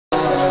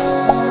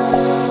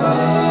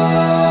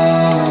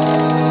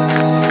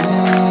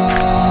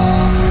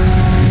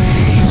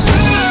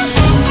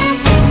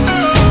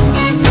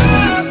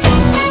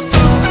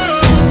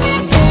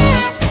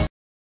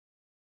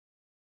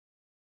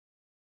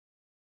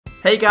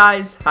Hey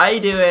guys, how you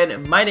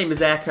doing? My name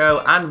is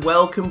Echo and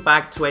welcome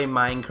back to a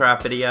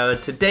Minecraft video.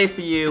 Today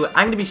for you,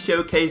 I'm going to be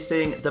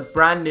showcasing the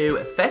brand new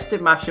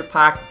Festive Mash-up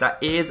pack that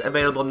is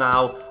available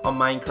now on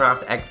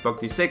Minecraft Xbox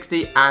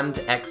 360 and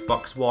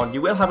Xbox One.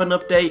 You will have an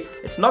update.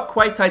 It's not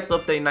quite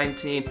titled Update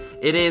 19.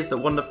 It is the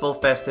wonderful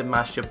Festive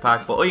Mash-up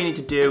pack, but all you need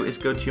to do is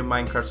go to your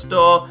Minecraft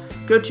store,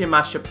 go to your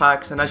Mash-up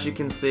packs, and as you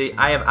can see,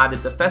 I have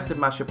added the Festive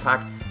Mash-up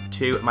pack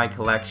to my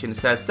collection. It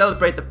says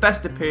celebrate the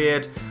festive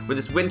period with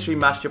this wintry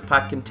mashup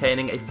pack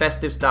containing a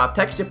festive style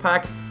texture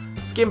pack,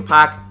 skin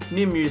pack,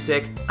 new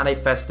music, and a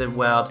festive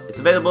world. It's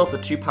available for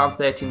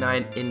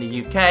 £2.39 in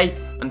the UK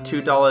and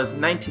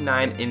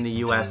 $2.99 in the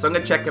US. So I'm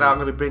going to check it out. I'm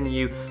going to be bringing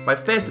you my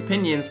first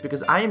opinions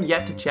because I am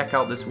yet to check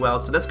out this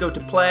world. So let's go to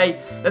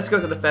play. Let's go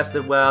to the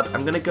festive world.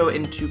 I'm going to go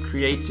into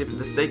creative for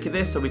the sake of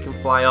this so we can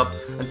fly up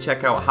and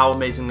check out how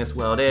amazing this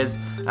world is.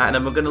 And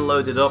then we're going to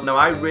load it up. Now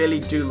I really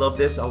do love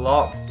this a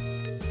lot.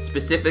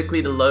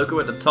 Specifically the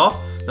logo at the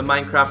top, the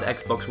Minecraft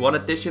Xbox One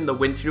edition, the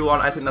wintry one.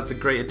 I think that's a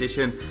great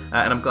addition,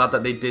 and I'm glad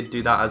that they did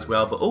do that as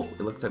well. But oh,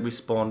 it looks like we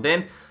spawned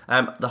in.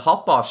 The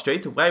hotbar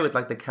straight away with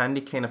like the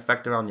candy cane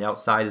effect around the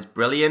outside is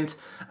brilliant.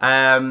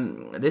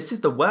 This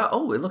is the world.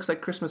 Oh, it looks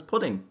like Christmas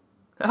pudding.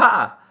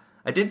 Haha!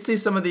 I did see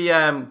some of the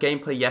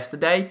gameplay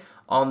yesterday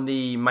on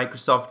the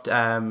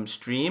Microsoft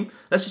stream.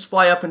 Let's just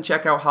fly up and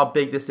check out how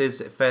big this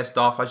is first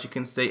off. As you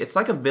can see, it's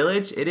like a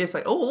village. It is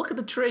like, oh, look at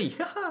the tree.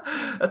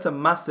 That's a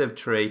massive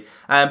tree.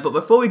 But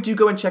before we do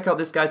go and check out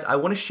this, guys, I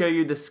want to show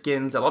you the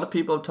skins. A lot of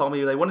people have told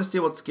me they want to see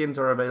what skins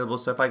are available.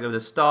 So if I go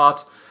to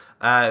start,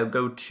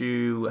 go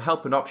to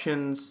help and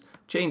options,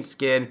 change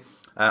skin.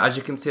 As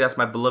you can see, that's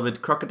my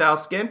beloved crocodile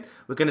skin.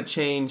 We're going to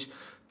change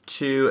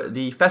to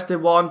the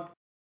festive one.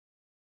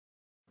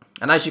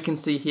 And as you can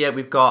see here,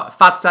 we've got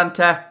Fat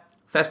Santa,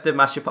 Festive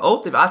Mash-up.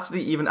 Oh, they've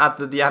actually even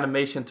added the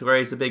animation to where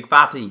he's a big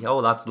fatty.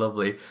 Oh, that's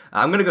lovely.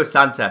 I'm going to go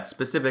Santa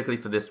specifically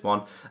for this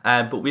one.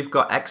 But we've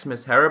got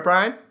Xmas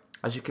Herobrine.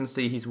 As you can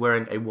see, he's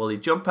wearing a woolly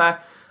jumper.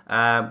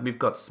 We've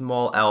got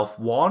Small Elf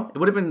 1. It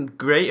would have been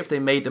great if they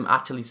made them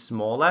actually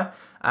smaller.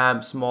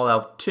 Small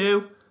Elf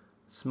 2.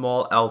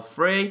 Small Elf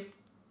 3.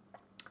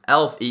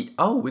 Elf E.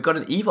 Oh, we got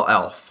an evil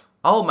elf.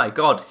 Oh my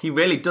god, he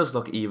really does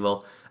look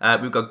evil.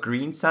 We've got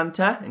Green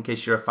Santa, in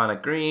case you're a fan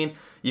of green.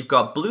 You've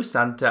got Blue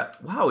Santa.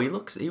 Wow,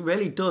 he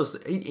really does.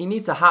 He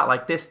needs a hat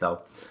like this,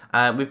 though.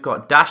 We've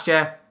got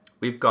Dasher.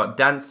 We've got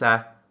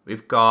Dancer.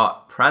 We've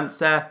got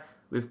Prancer.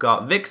 We've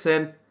got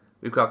Vixen.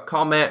 We've got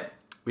Comet.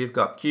 We've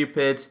got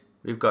Cupid.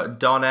 We've got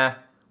Donna.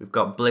 We've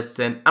got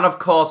Blitzen. And, of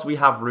course, we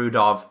have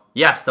Rudolph.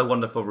 Yes, the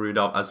wonderful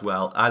Rudolph as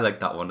well. I like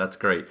that one. That's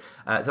great.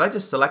 Did I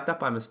just select that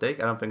by mistake?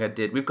 I don't think I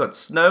did. We've got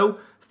Snow.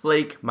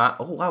 Flake, Matt.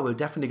 Oh wow, we're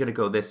definitely gonna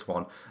go this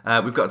one.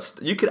 We've got.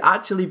 You could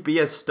actually be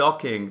a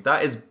stocking.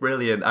 That is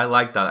brilliant. I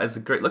like that. It's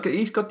a great look.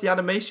 He's got the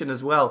animation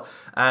as well.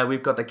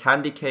 We've got the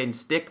candy cane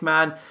stick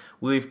man.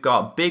 We've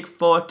got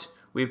Bigfoot.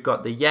 We've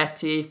got the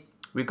Yeti.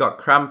 We've got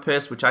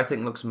Krampus, which I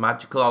think looks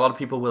magical. A lot of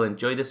people will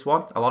enjoy this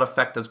one. A lot of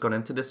effect has gone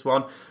into this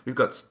one. We've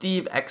got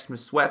Steve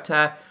Xmas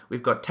Sweater.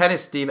 We've got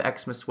Tennis Steve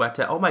Xmas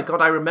Sweater. Oh my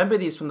god, I remember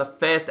these from the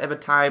first ever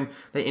time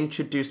they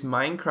introduced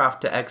Minecraft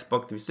to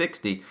Xbox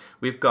 360.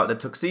 We've got the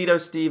Tuxedo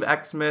Steve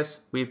Xmas.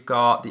 We've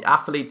got the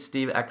Athlete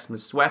Steve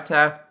Xmas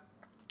Sweater.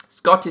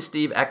 Scottish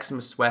Steve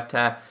Xmas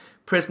Sweater.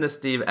 Prisoner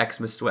Steve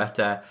Xmas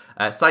Sweater.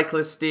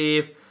 Cyclist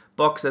Steve.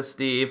 Boxer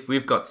Steve.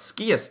 We've got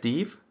Skier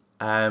Steve.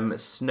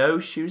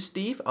 Snowshoe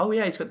Steve. Oh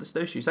yeah, he's got the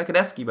snowshoes like an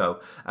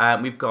Eskimo.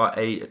 We've got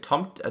a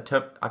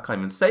I can't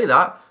even say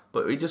that,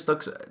 but he just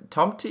looks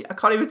Tomty. I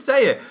can't even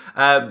say it.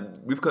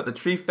 We've got the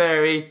Tree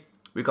Fairy.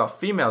 We've got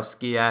Female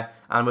Skier,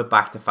 and we're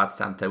back to Fat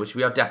Santa, which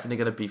we are definitely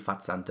going to be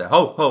Fat Santa.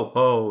 Ho ho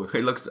ho!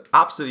 It looks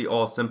absolutely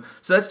awesome.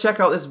 So let's check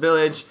out this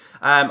village,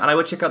 and I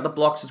would check out the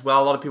blocks as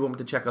well. A lot of people want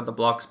me to check out the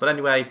blocks, but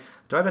anyway,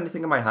 do I have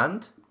anything in my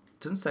hand?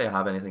 It doesn't say I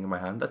have anything in my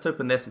hand. Let's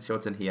open this and see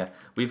what's in here.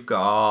 We've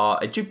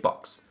got a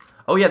jukebox.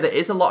 Oh yeah, there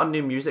is a lot of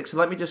new music, so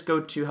let me just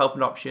go to help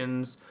and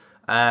options,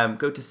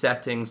 go to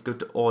settings, go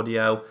to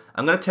audio.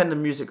 I'm going to turn the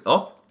music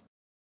up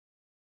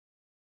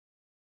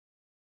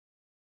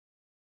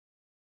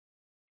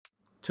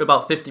to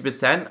about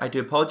 50%. I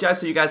do apologize,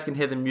 so you guys can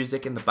hear the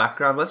music in the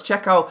background. Let's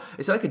check out,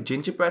 is it like a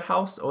gingerbread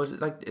house, or is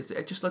it like,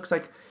 it just looks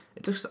like,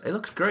 it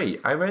looks great.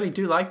 I really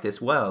do like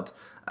this world.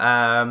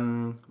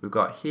 We've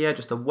got here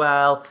just a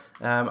well.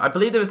 I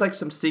believe there was like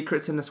some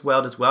secrets in this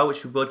world as well,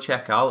 which we will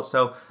check out,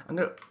 so I'm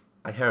going to...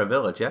 I hear a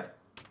village, yeah?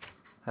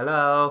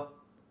 Hello?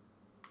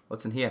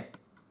 What's in here?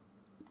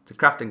 It's a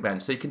crafting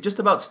bench. So you can just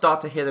about start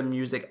to hear the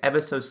music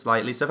ever so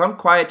slightly. So if I'm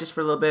quiet just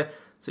for a little bit,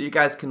 so you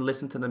guys can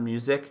listen to the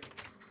music.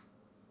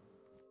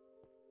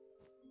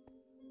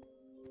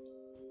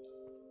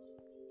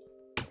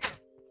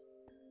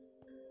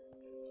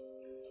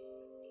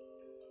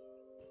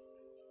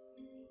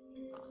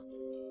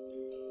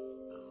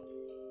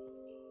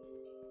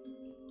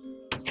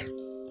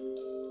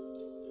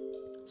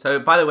 So,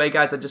 by the way,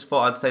 guys, I just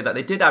thought I'd say that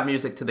they did add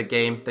music to the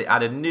game. They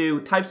added new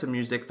types of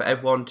music for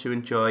everyone to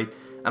enjoy.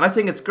 And I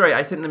think it's great.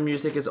 I think the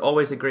music is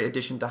always a great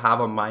addition to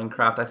have on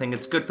Minecraft. I think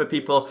it's good for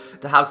people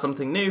to have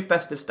something new,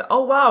 festive stuff.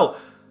 Oh, wow!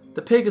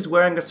 The pig is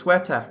wearing a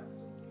sweater.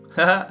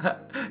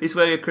 He's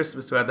wearing a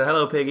Christmas sweater.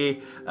 Hello,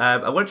 piggy.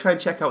 I want to try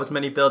and check out as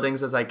many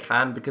buildings as I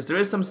can because there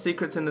is some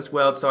secrets in this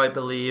world, so I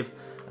believe.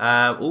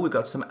 Oh, we've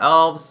got some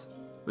elves.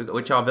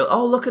 Which are...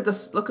 Oh, look at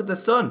this. Look at the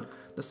sun.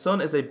 The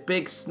sun is a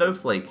big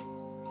snowflake.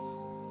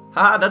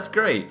 Haha, that's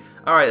great.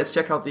 Alright, let's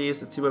check out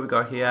these. Let's see what we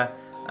got here.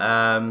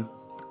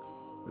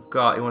 We've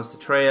got, he wants to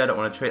trade, I don't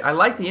want to trade. I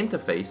like the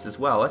interface as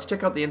well. Let's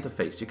check out the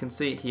interface. You can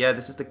see here,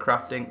 this is the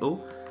crafting. Oh,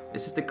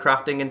 this is the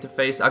crafting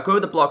interface. I'll go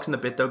with the blocks in a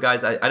bit though,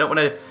 guys. I don't want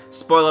to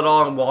spoil it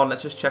all in one.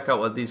 Let's just check out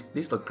what these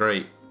look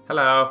great.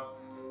 Hello.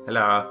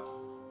 Hello.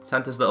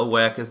 Santa's little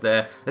workers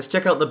there. Let's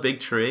check out the big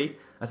tree.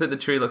 I think the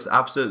tree looks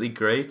absolutely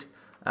great.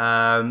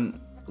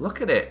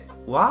 Look at it.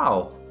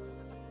 Wow.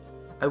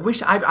 I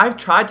wish, I've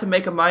tried to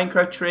make a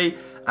Minecraft tree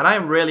and I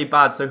am really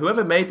bad. So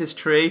whoever made this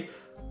tree,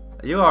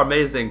 you are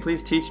amazing.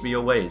 Please teach me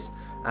your ways.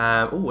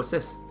 Oh, what's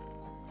this?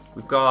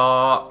 We've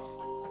got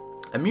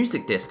a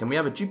music disc and we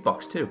have a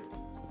jukebox too.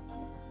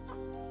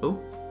 Oh.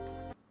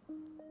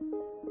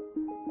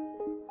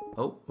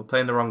 Oh, we're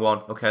playing the wrong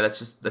one. Okay, let's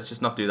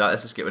just not do that.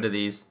 Let's just get rid of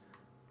these.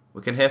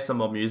 We can hear some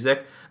more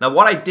music. Now,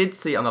 what I did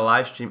see on the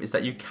live stream is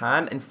that you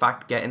can, in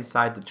fact, get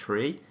inside the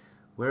tree.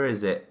 Where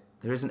is it?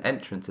 There is an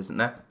entrance, isn't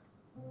there?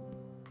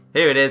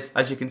 Here it is.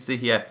 As you can see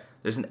here,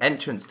 there's an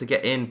entrance to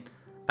get in.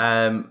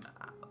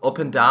 Up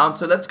and down.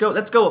 So let's go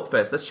up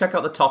first. Let's check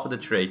out the top of the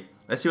tree.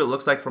 Let's see what it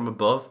looks like from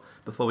above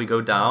before we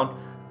go down.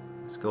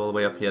 Let's go all the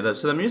way up here.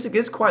 So the music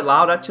is quite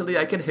loud actually.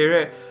 I can hear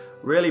it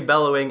really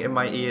bellowing in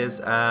my ears.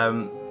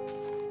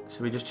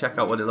 Should we just check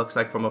out what it looks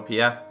like from up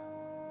here?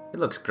 It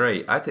looks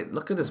great. I think,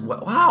 look at this.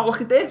 Wow,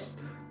 look at this.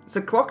 It's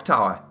a clock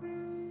tower.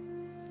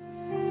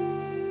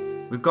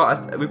 We've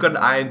got an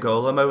iron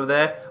golem over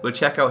there. We'll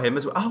check out him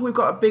as well. Oh, we've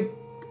got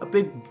a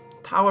big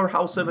tower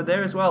house over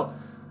there as well.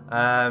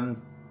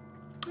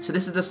 So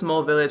this is the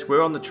small village.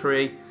 We're on the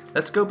tree.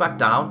 Let's go back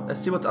down. Let's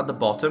see what's at the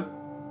bottom.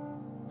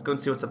 Let's go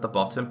and see what's at the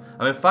bottom.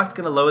 I'm in fact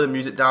going to lower the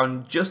music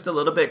down just a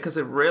little bit because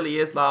it really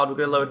is loud. We're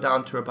going to lower it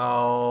down to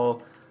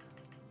about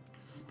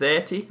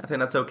 30. I think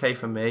that's okay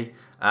for me.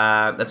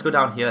 Let's go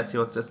down here. Let's see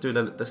what's. Let's do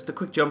the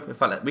quick jump. In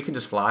fact, we can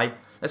just fly.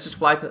 Let's just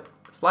fly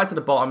to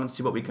the bottom and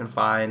see what we can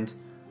find.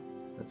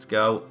 Let's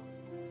go.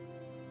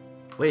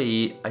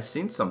 Wait, I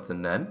seen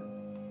something then.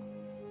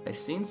 I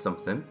seen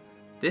something.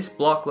 This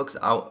block looks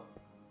out.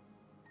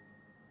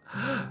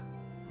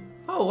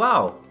 Oh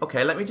wow.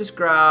 Okay, let me just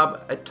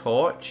grab a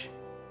torch.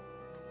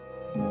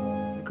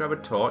 Let me grab a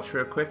torch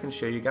real quick and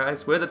show you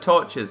guys. Where are the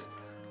torches?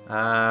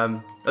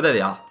 Oh, there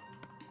they are.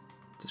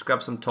 Just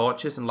grab some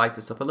torches and light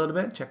this up a little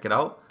bit. Check it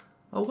out.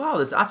 Oh wow,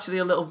 there's actually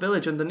a little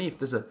village underneath.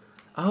 There's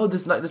going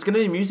to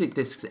be music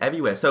discs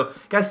everywhere. So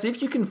guys, see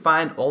if you can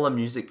find all the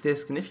music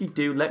discs, and if you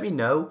do, let me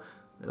know.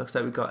 It looks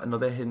like we've got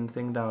another hidden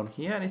thing down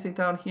here. Anything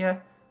down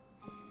here?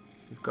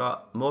 We've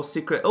got more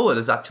secret. Oh,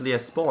 there's actually a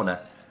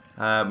spawner.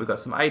 We've got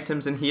some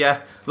items in here.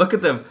 There. Look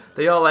at them.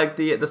 They are like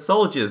the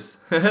soldiers.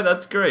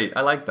 That's great.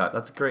 I like that.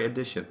 That's a great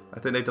addition. I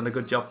think they've done a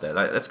good job there.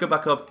 Right, let's go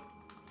back up.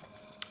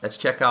 Let's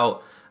check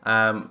out.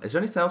 Is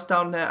there anything else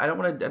down there? I don't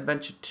want to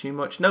adventure too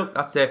much. Nope,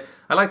 that's it.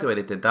 I like the way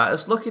they did that.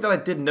 It's lucky that I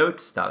did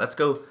notice that. Let's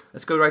go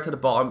right to the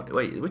bottom.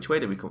 Wait, which way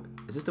did we come?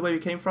 Is this the way we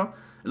came from?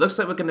 It looks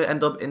like we're going to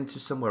end up into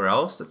somewhere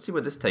else. Let's see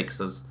where this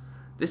takes us.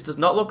 This does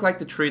not look like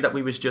the tree that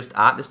we was just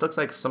at. This looks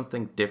like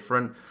something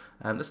different.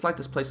 Let's light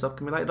this place up.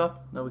 Can we light it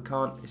up? No, we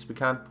can't. Yes, we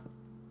can.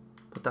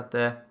 Put that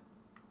there.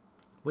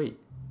 Wait.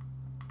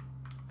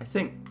 I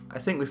think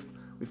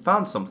we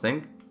found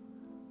something.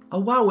 Oh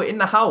wow, we're in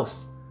the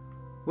house.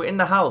 We're in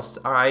the house.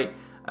 All right.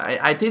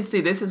 I did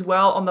see this as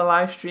well on the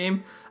live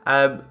stream,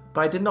 but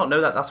I did not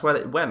know that that's where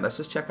it went. Let's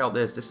just check out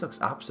this. This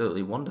looks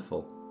absolutely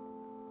wonderful.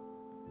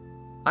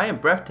 I am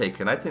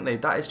breathtaking. I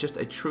think that is just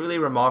a truly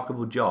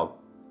remarkable job.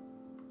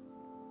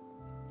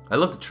 I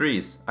love the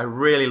trees. I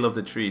really love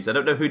the trees. I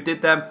don't know who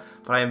did them,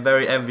 but I am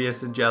very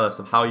envious and jealous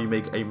of how you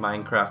make a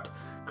Minecraft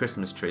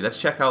Christmas tree. Let's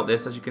check out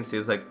this. As you can see,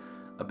 there's like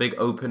a big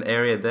open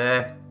area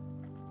there.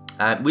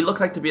 And we look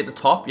like to be at the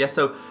top. Yeah,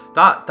 so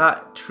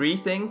that tree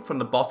thing from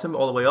the bottom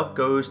all the way up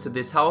goes to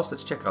this house.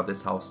 Let's check out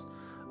this house.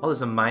 Oh,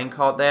 there's a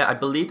minecart there. I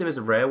believe there is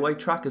a railway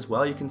track as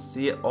well. You can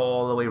see it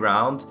all the way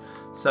around.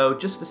 So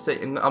just for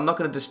saying, I'm not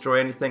going to destroy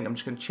anything. I'm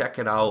just going to check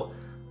it out.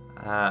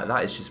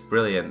 That is just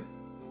brilliant.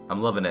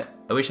 I'm loving it.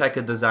 I wish I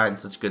could design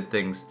such good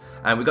things.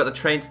 And we've got the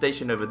train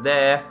station over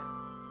there.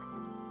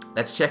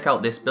 Let's check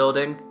out this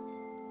building.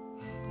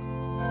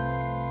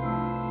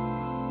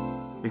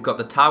 We've got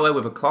the tower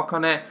with a clock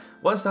on it.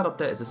 What is that up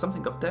there? Is there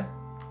something up there?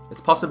 It's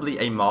possibly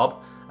a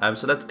mob.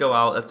 So let's go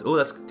out.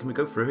 Can we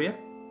go through here?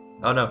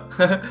 Oh no.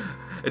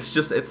 it's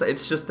just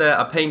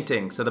a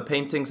painting. So the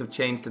paintings have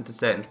changed into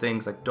certain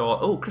things like door.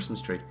 Oh,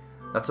 Christmas tree.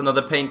 That's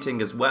another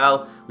painting as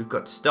well. We've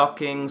got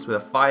stockings with a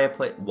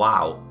fireplace.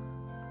 Wow.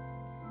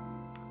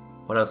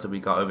 What else have we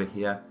got over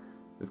here?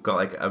 We've got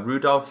like a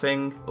Rudolph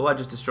thing. Oh, I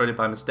just destroyed it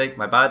by mistake.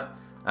 My bad.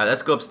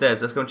 Let's go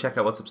upstairs. Let's go and check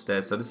out what's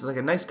upstairs. So this is like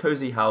a nice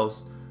cozy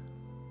house.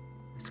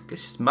 It's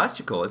just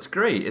magical. It's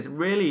great. It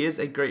really is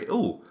a great...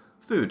 Ooh,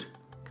 food.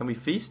 Can we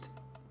feast?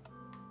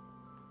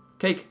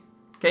 Cake.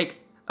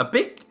 Cake. A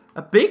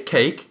big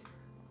cake?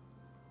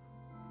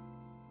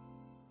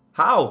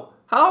 How?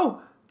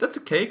 How? That's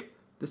a cake.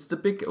 This is a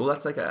big, oh,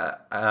 that's like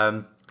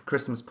a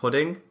Christmas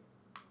pudding.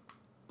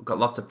 We've got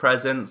lots of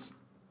presents.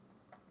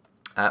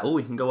 Oh,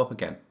 we can go up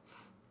again.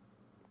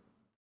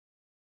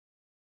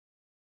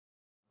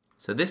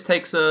 So this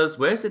takes us,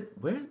 where is it?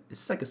 Where is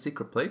this like a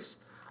secret place?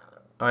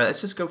 Alright,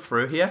 let's just go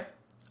through here.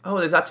 Oh,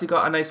 there's actually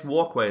got a nice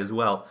walkway as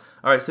well.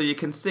 Alright, so you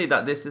can see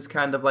that this is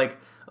kind of like,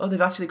 oh,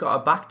 they've actually got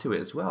a back to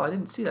it as well. I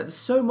didn't see that. There's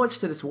so much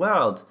to this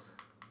world.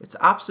 It's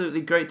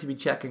absolutely great to be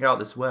checking out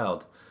this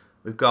world.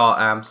 We've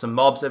got some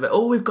mobs over.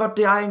 Oh, we've got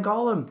the Iron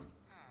Golem.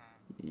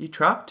 You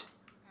trapped?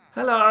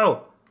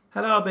 Hello.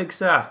 Hello, big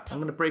sir. I'm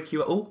going to break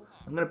you out. Oh,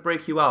 I'm going to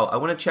break you out. I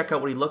want to check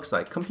out what he looks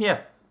like. Come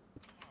here.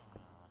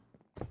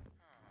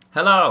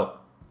 Hello.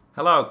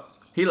 Hello.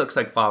 He looks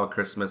like Father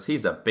Christmas.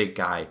 He's a big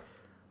guy.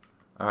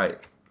 Alright.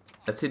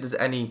 Let's see if there's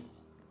any...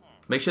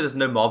 Make sure there's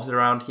no mobs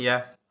around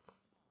here.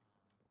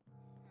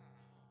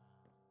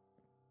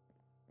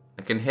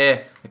 I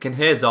can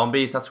hear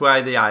zombies. That's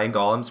why the Iron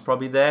Golem's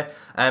probably there.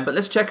 But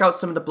let's check out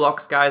some of the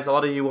blocks, guys. A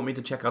lot of you want me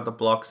to check out the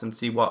blocks and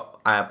see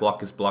what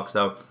block is blocked.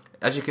 So,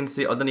 as you can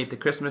see underneath the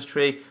Christmas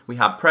tree, we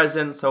have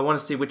presents. So I want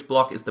to see which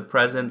block is the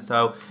present.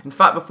 So, in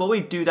fact, before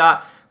we do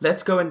that,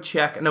 let's go and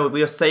check. No,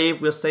 we'll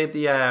save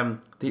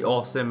the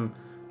awesome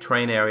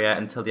train area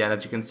until the end.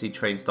 As you can see,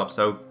 train stop.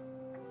 So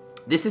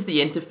this is the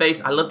interface.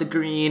 I love the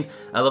green.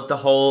 I love the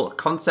whole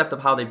concept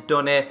of how they've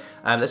done it.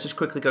 Let's just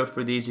quickly go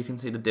through these. You can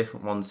see the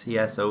different ones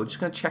here. So we're just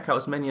going to check out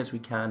as many as we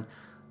can.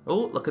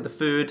 Oh, look at the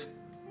food.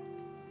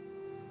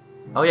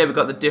 Oh yeah, we've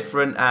got the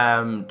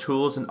different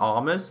tools and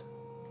armors.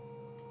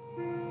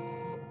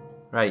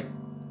 Right.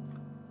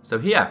 So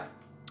here,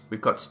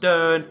 we've got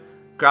stone,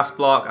 grass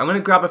block. I'm going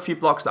to grab a few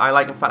blocks that I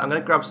like. In fact, I'm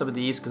going to grab some of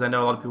these because I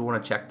know a lot of people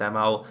want to check them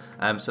out.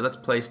 So let's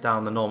place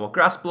down the normal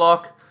grass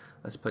block.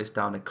 Let's place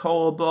down a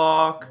coal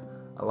block,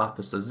 a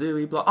lapis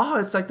lazuli block. Oh,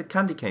 it's like the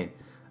candy cane.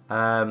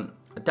 A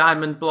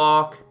diamond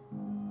block.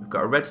 We've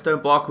got a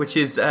redstone block, which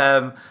is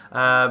a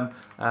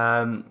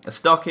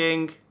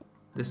stocking.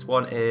 This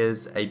one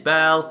is a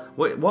bell.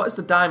 What is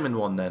the diamond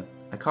one then?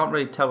 I can't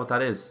really tell what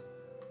that is.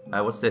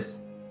 What's this?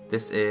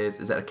 This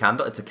is that a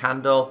candle? It's a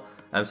candle.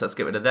 So let's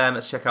get rid of them.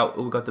 Let's check out,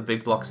 oh, we've got the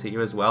big blocks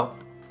here as well.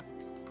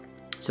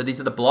 So these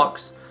are the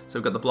blocks. So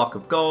we've got the block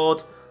of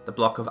gold, the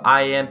block of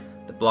iron,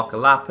 the block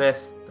of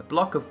lapis, the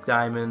block of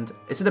diamond.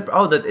 Is it a,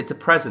 oh, it's a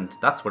present.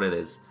 That's what it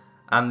is.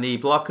 And the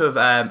block of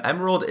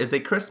emerald is a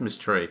Christmas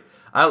tree.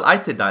 I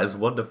think that is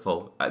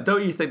wonderful.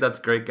 Don't you think that's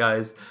great,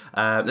 guys?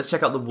 Let's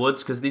check out the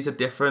woods because these are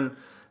different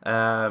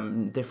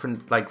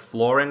like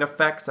flooring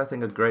effects. I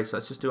think are great. So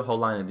let's just do a whole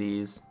line of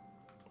these.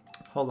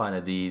 Whole line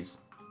of these.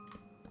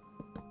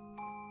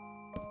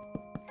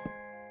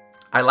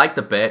 I like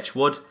the birch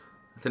wood.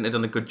 I think they've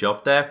done a good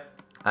job there.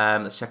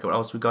 Let's check out what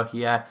else we got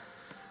here.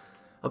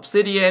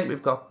 Obsidian.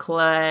 We've got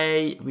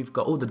clay. We've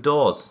got, oh, the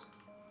doors.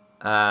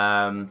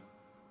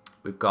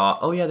 We've got,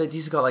 oh yeah,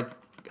 these have got like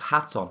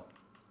hats on.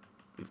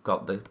 We've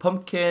got the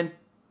pumpkin.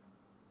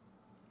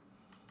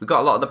 We've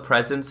got a lot of the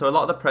presents. So a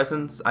lot of the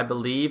presents, I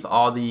believe,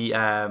 are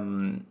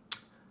the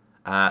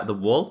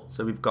wool.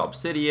 So we've got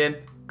obsidian,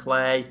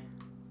 clay,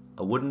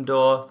 a wooden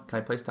door. Can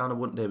I place down a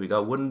wooden? There we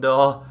go. Wooden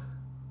door,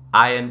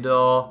 iron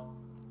door.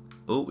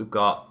 Oh, we've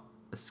got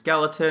a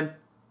skeleton,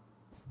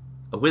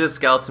 a wither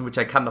skeleton, which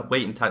I cannot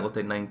wait until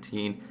update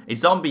 19. A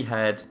zombie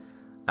head.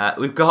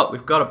 We've got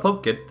a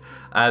pumpkin.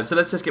 So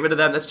let's just get rid of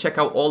them. Let's check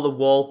out all the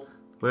wool.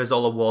 Where's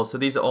all the wool? So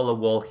these are all the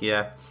wool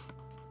here.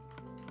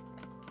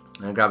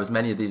 I'm gonna grab as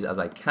many of these as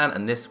I can.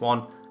 And this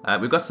one,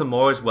 we've got some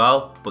more as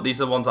well, but these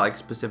are the ones that I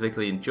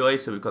specifically enjoy.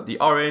 So we've got the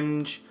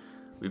orange,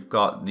 we've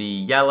got the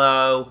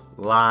yellow,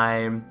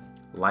 lime,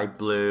 light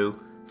blue,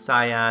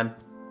 cyan.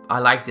 I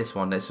like this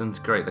one. This one's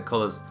great. The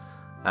colors,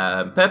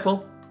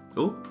 purple.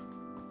 Ooh,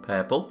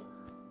 purple.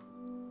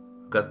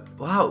 We've got,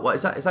 wow, what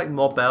is that? It's like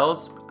more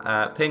bells.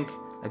 Pink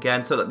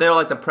again. So they're all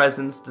like the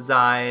presents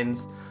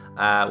designs.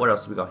 What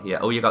else have we got here?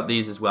 Oh, you got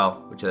these as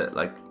well, which are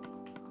like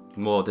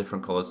more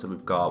different colors. So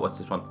we've got, what's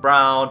this one?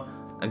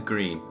 Brown and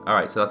green. All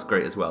right, so that's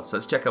great as well. So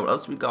let's check out what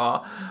else we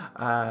got.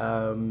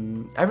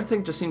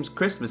 Everything just seems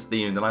Christmas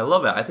themed, and I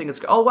love it. I think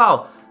it's, oh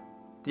wow,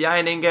 the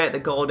iron ingot, the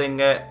gold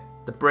ingot,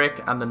 the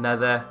brick, and the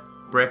nether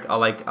brick are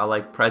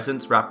like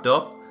presents wrapped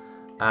up.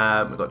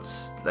 We've got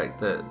like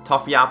the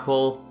toffee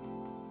apple.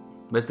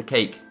 Where's the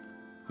cake?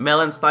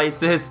 Melon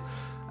slices.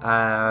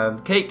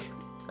 Cake.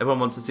 Everyone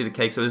wants to see the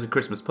cake, so there's a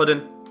Christmas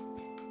pudding.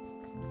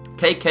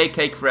 Cake, cake,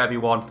 cake for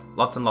everyone.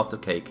 Lots and lots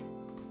of cake.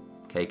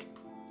 Cake.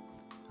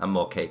 And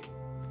more cake.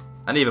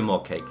 And even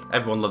more cake.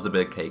 Everyone loves a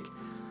bit of cake.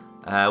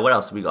 What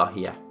else have we got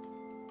here?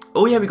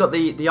 Oh yeah, we got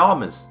the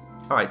armors.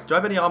 Alright, so do I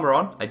have any armor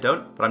on? I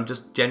don't, but I'm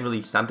just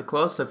generally Santa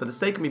Claus. So for the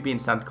sake of me being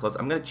Santa Claus,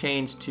 I'm going to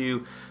change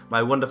to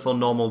my wonderful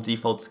normal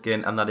default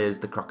skin, and that is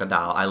the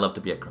crocodile. I love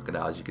to be a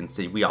crocodile, as you can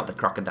see. We are the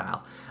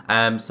crocodile.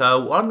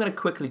 So what I'm going to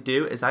quickly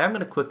do is I am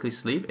going to quickly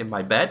sleep in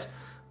my bed.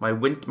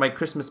 My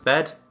Christmas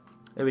bed.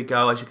 There we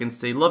go, as you can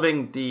see.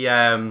 Loving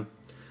the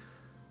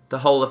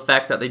whole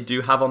effect that they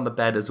do have on the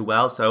bed as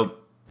well. So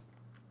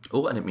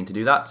Oh, I didn't mean to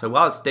do that. So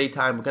while it's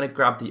daytime, we're going to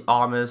grab the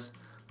armors.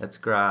 Let's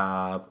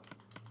grab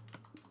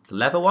the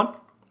leather one.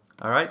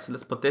 All right, so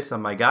let's put this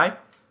on my guy.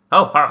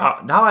 Oh,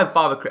 now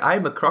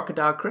I'm a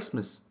crocodile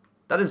Christmas.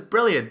 That is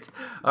brilliant.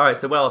 All right,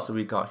 so what else have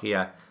we got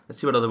here? Let's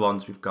see what other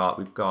ones we've got.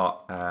 We've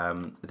got,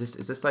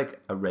 is this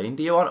like a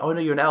reindeer one? Oh no,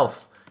 you're an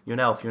elf. You're an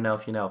elf, you're an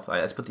elf, you're an elf. All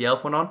right, let's put the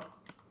elf one on.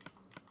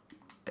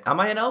 Am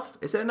I an elf?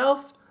 Is it an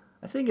elf?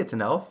 I think it's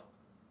an elf.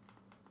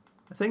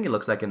 I think it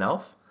looks like an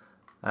elf.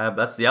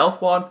 That's the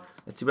elf one.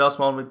 Let's see what else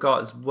one we've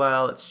got as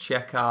well. Let's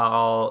check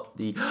out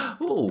the...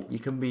 Oh, you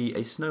can be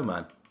a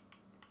snowman.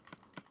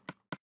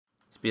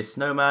 Let's be a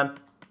snowman.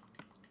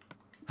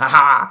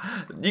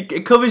 Haha!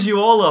 It covers you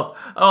all up.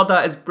 Oh,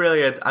 that is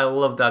brilliant. I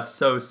love that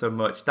so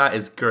much. That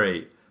is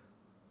great.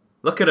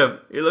 Look at him.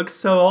 He looks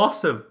so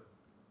awesome.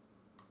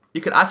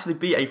 You could actually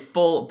be a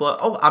full blood...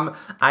 Oh,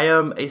 I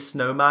am a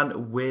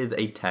snowman with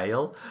a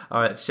tail.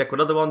 All right, let's check what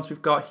other ones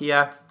we've got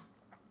here.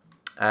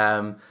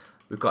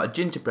 We've got a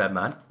gingerbread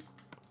man,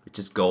 which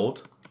is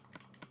gold.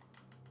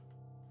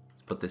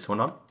 Let's put this one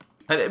on.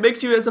 And it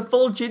makes you as a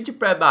full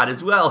gingerbread man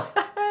as well.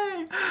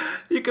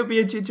 You could be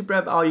a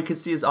gingerbread man. Oh, you can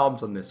see his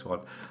arms on this one.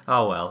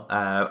 Oh, well.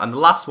 And the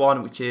last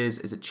one, which is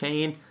a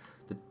chain.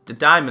 The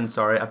diamond,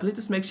 sorry. I believe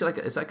this makes you like,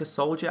 it's like a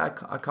soldier. I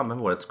can't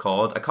remember what it's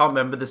called. I can't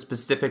remember the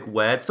specific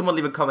word. Someone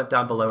leave a comment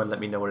down below and let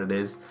me know what it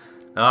is.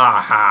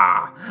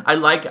 Aha!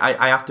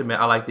 I have to admit,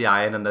 I like the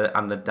iron and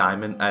the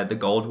diamond, the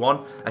gold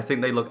one. I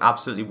think they look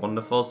absolutely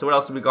wonderful. So what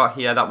else have we got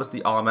here? That was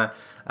the armor.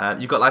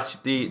 You've got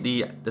actually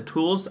the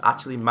tools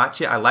actually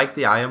match it. I like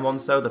the iron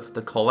ones though.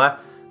 The color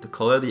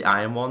of the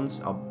iron ones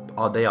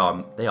they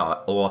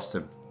are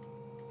awesome.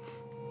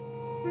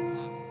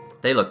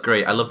 They look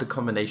great. I love the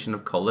combination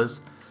of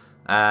colors.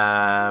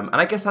 And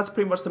I guess that's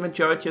pretty much the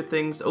majority of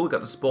things. Oh, we've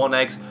got the spawn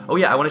eggs. Oh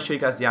yeah, I want to show you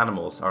guys the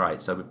animals.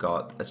 Alright, so we've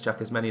got, let's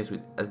check as many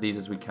of these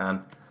as we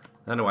can.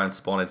 I don't know why I'm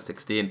spawning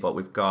 16, but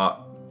we've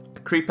got a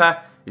creeper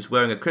who's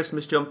wearing a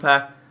Christmas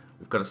jumper.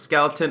 We've got a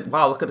skeleton.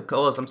 Wow, look at the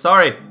colors. I'm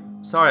sorry.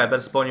 I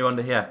better spawn you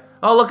under here.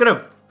 Oh, look at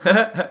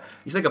him.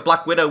 He's like a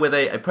black widow with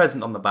a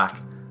present on the back.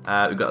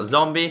 We've got a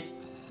zombie,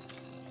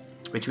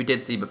 which we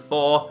did see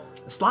before.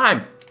 A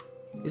slime.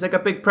 He's like a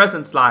big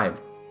present slime.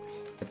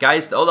 A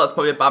geist. Oh, that's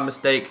probably a bad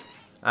mistake.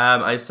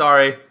 I'm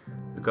sorry.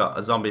 We've got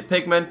a zombie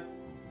pigman.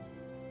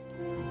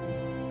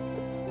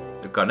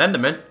 We've got an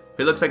enderman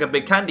who looks like a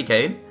big candy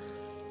cane.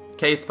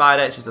 Cave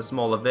spider, it's just a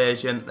smaller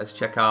version. Let's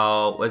check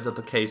out, where's the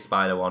cave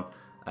spider one?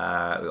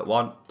 We've got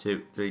 1,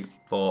 2, 3,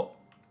 4,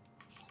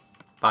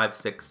 5,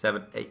 6,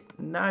 7, 8,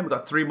 9. We've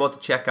got 3 more to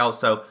check out.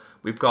 So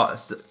we've got a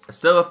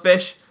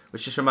silverfish,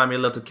 which just remind me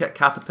of little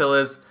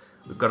caterpillars.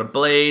 We've got a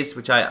blaze,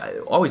 which I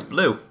always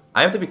blue.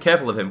 I have to be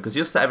careful of him because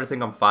he'll set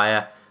everything on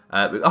fire.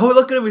 Oh,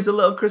 look at him. He's a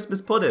little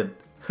Christmas pudding.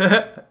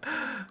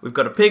 We've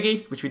got a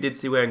piggy, which we did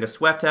see wearing a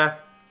sweater.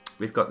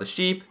 We've got the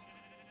sheep.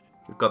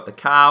 We've got the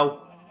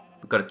cow.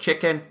 We've got a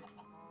chicken.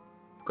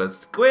 We've got a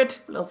squid,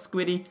 a little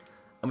squiddy.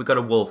 And we've got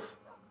a wolf,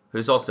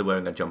 who's also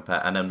wearing a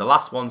jumper. And then the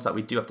last ones that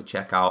we do have to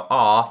check out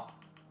are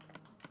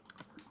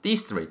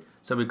these 3.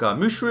 So we've got a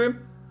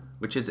mushroom,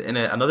 which is in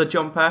another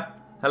jumper.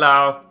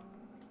 Hello.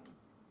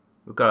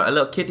 We've got a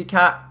little kitty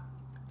cat,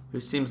 who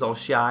seems all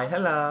shy.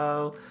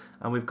 Hello.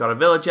 And we've got a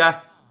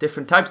villager.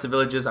 Different types of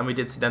villagers, and we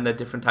did see then they're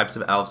different types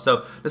of elves.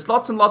 So there's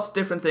lots and lots of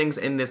different things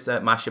in this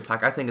mashup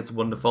pack. I think it's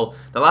wonderful.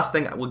 The last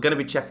thing we're going to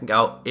be checking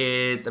out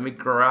is, let me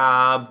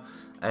grab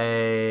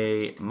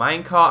a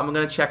minecart, and we're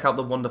going to check out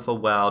the wonderful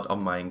world of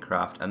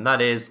Minecraft, and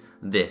that is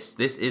this.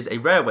 This is a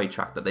railway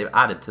track that they've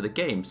added to the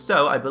game.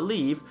 So I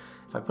believe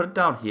if I put it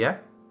down here,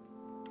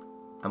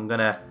 I'm going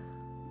to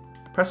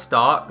press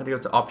start. I'm going to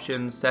go to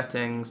options,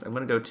 settings. I'm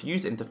going to go to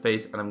use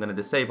interface, and I'm going to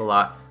disable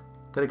that.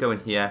 I'm going to go in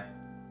here,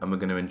 and we're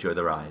going to enjoy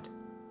the ride.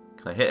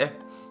 Can I hit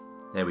it?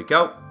 There we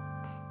go.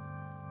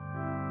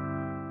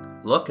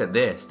 Look at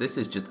this. This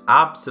is just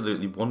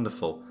absolutely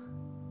wonderful.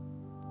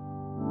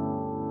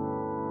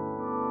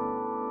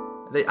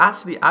 They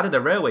actually added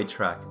a railway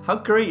track. How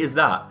great is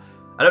that?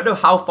 I don't know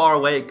how far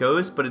away it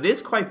goes, but it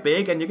is quite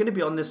big, and you're going to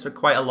be on this for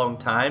quite a long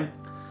time.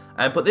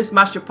 But this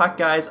mashup pack,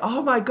 guys,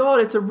 oh my god,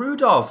 it's a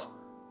Rudolph.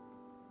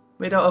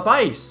 Made out of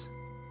ice.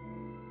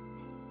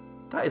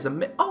 That is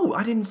oh,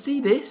 I didn't see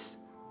this.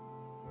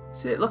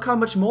 See, look how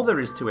much more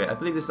there is to it. I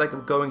believe it's like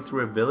I'm going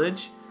through a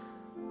village.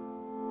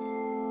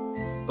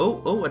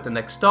 Oh, at the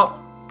next stop.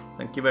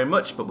 Thank you very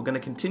much, but we're going to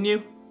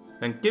continue.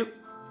 Thank you.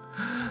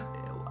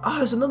 Oh,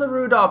 there's another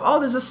Rudolph. Oh,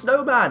 there's a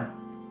snowman.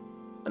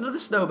 Another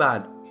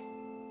snowman.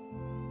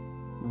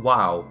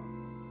 Wow.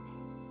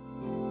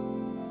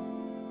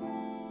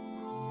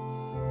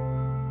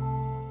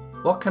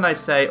 What can I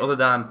say other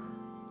than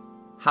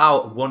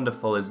how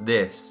wonderful is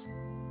this?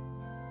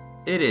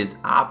 It is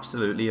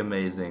absolutely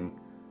amazing.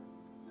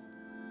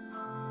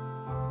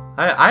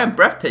 I am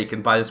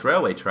breathtaken by this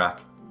railway track.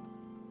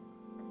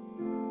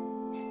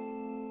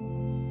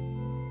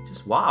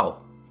 Just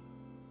wow.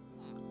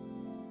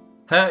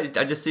 I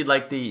just see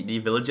like the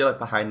villager like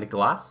behind the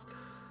glass.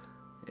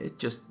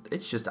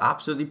 It's just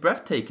absolutely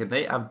breathtaking.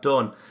 They have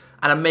done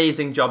an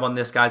amazing job on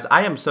this, guys.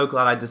 I am so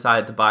glad I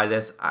decided to buy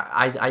this.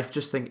 I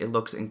just think it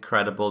looks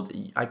incredible.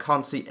 I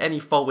can't see any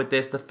fault with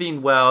this. The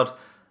themed world,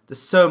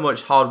 there's so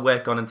much hard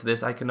work gone into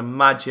this. I can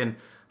imagine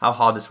how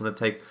hard this would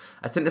take.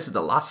 I think this is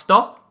the last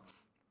stop.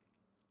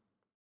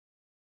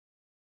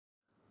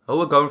 Oh,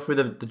 we're going through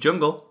the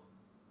jungle.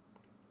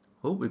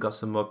 Oh, we've got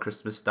some more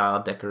Christmas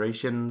style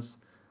decorations.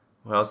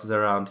 What else is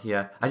around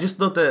here? I just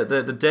love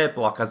the dirt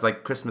block has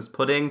like Christmas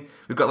pudding.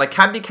 We've got like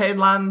Candy Cane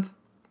Land,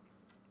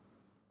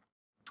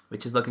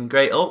 which is looking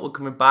great. Oh, we're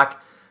coming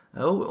back.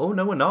 Oh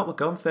no, we're not. We're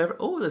going further.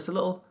 Oh, there's a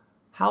little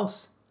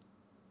house.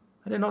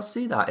 I did not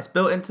see that. It's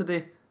built into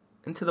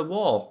the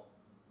wall.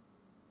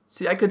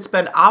 See, I could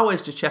spend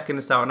hours just checking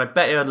this out, and I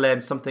bet I'd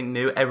learn something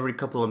new every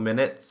couple of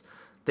minutes.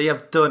 They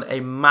have done a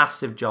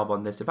massive job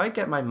on this. If I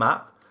get my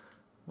map,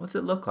 what does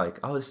it look like?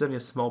 Oh, this is only a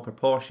small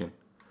proportion.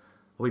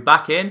 Are we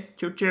back in?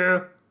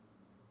 Choo-choo.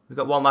 We've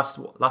got one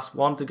last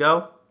one to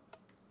go.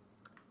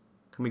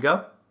 Can we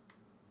go?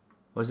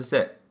 Or is this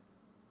it?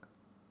 I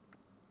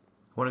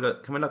want to go.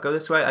 Can we not go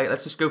this way?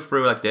 Let's just go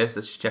through like this.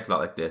 Let's just check it out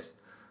like this.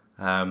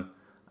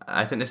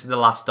 I think this is the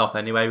last stop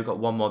anyway. We've got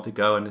one more to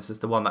go, and this is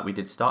the one that we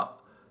did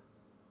stop.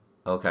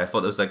 Okay, I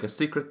thought there was like a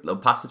secret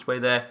little passageway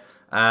there.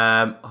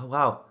 Oh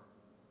wow.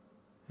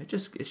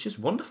 It's just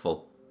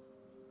wonderful.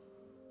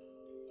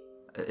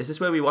 Is this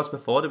where we was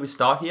before? Did we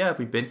start here? Have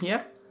we been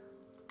here?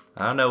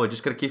 I don't know. We're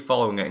just gonna keep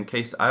following it in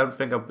case I don't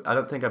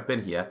think I've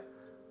been here.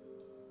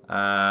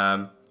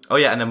 Oh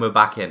yeah, and then we're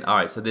back in. All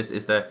right, so this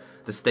is the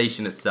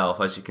station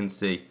itself. As you can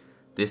see,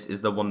 this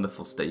is the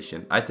wonderful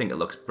station. I think it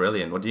looks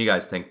brilliant. What do you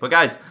guys think? But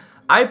guys,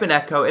 I've been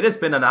Echo. It has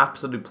been an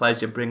absolute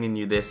pleasure bringing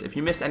you this. If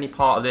you missed any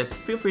part of this,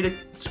 feel free to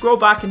scroll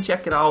back and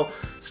check it out.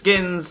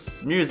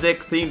 Skins,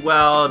 music, themed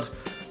world.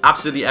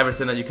 Absolutely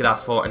everything that you could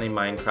ask for in a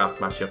Minecraft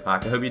mashup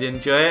pack. I hope you did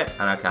enjoy it,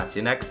 and I'll catch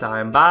you next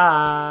time.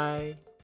 Bye!